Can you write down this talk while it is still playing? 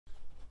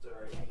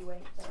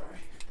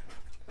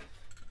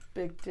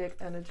Big dick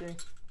energy.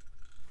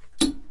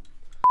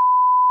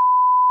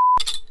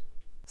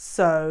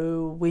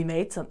 So we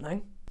made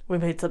something. We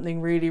made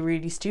something really,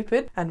 really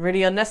stupid and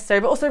really unnecessary,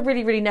 but also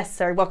really, really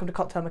necessary. Welcome to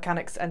Cocktail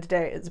Mechanics, and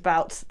today it's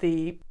about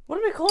the, what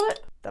do we call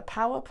it? The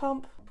power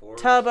pump?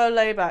 Pourers. Turbo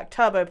layback,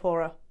 turbo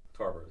pourer.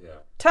 Turbo, yeah.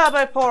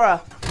 Turbo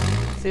pourer.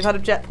 So you've had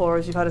of jet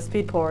pourers, you've had of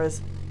speed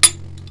pourers.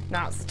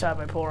 Now it's the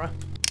turbo pourer.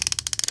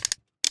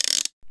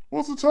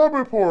 What's a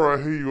turbo pourer,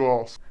 I hear you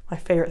ask? My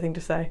favourite thing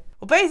to say.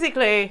 Well,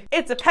 basically,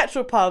 it's a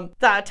petrol pump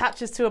that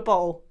attaches to a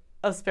bottle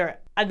of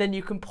spirit, and then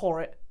you can pour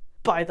it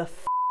by the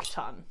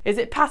ton. Is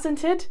it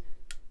patented?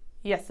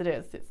 Yes, it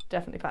is. It's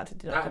definitely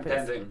patented. Patent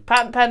pending.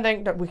 Patent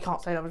pending. No, we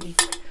can't say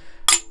that.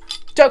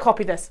 Don't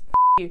copy this.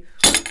 You.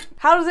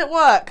 How does it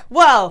work?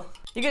 Well,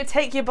 you're going to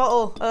take your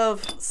bottle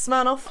of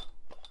Smirnoff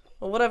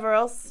or whatever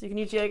else. You can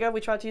use Jaeger.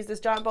 We tried to use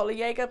this giant bottle of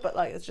Jaeger, but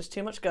like it's just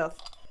too much girth.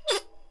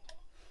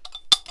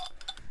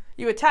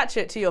 You attach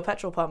it to your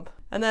petrol pump,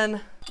 and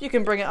then you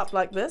can bring it up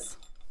like this,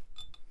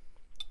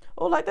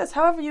 or like this,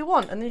 however you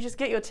want, and then you just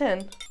get your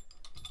tin.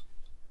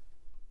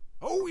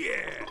 Oh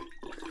yeah!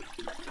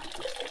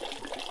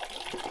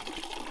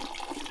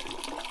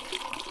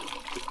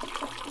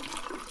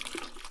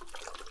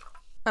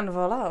 And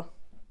voila,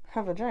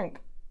 have a drink.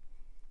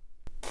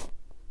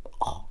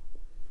 Oh,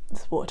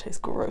 this water tastes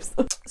gross.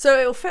 So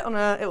it will fit on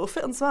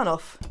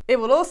Smirnoff. It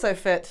will also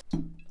fit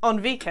on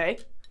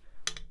VK.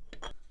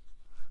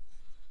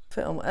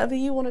 Fit on whatever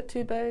you want it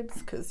to, babes,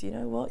 because you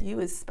know what? You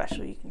is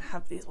special. You can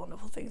have these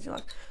wonderful things you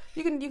like.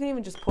 You can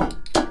even just pour.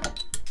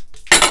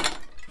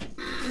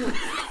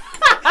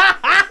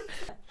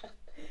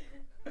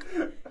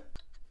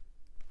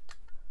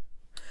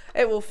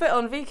 It will fit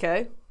on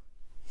VK.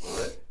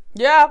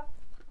 Yeah.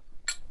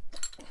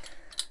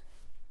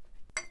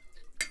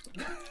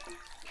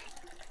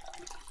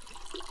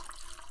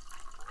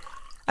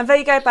 And there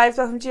you go, babes.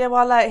 Welcome to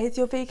GMR Late. Here's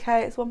your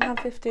VK. It's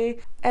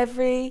 £1.50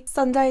 every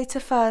Sunday to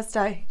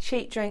Thursday.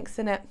 Cheap drinks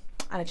in it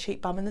and a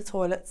cheap bum in the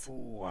toilets.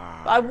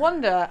 Wow. But I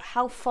wonder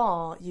how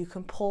far you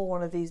can pour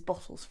one of these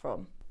bottles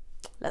from.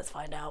 Let's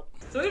find out.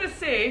 So we're gonna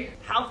see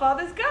how far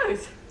this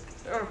goes.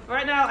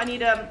 Right now, I need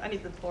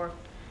the pourer.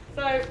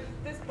 So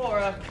this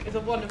pourer is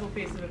a wonderful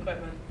piece of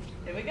equipment.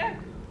 Here we go.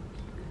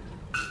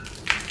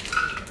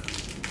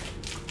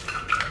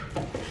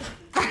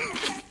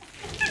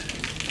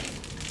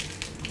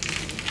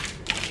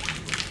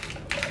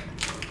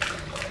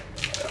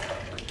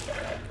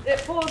 It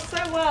pours so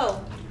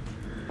well,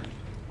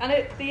 and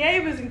the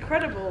aim is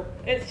incredible.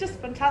 It's just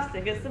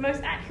fantastic. It's the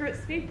most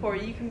accurate speed pourer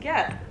you can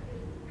get.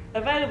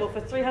 Available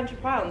for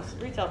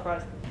 £300 retail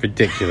price.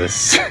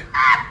 Ridiculous.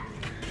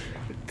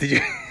 Did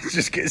you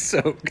just get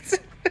soaked?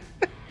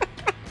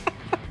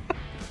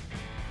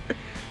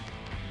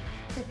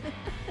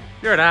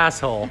 You're an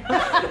asshole.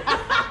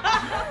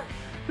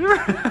 You're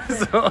an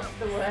asshole.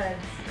 The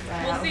words.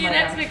 We'll see you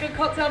next week on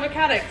Cocktail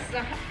Mechanics.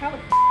 How the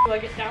do I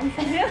get down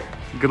from here?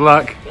 Good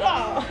luck.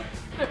 Oh,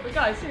 but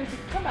guys, seriously,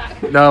 come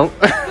back. No.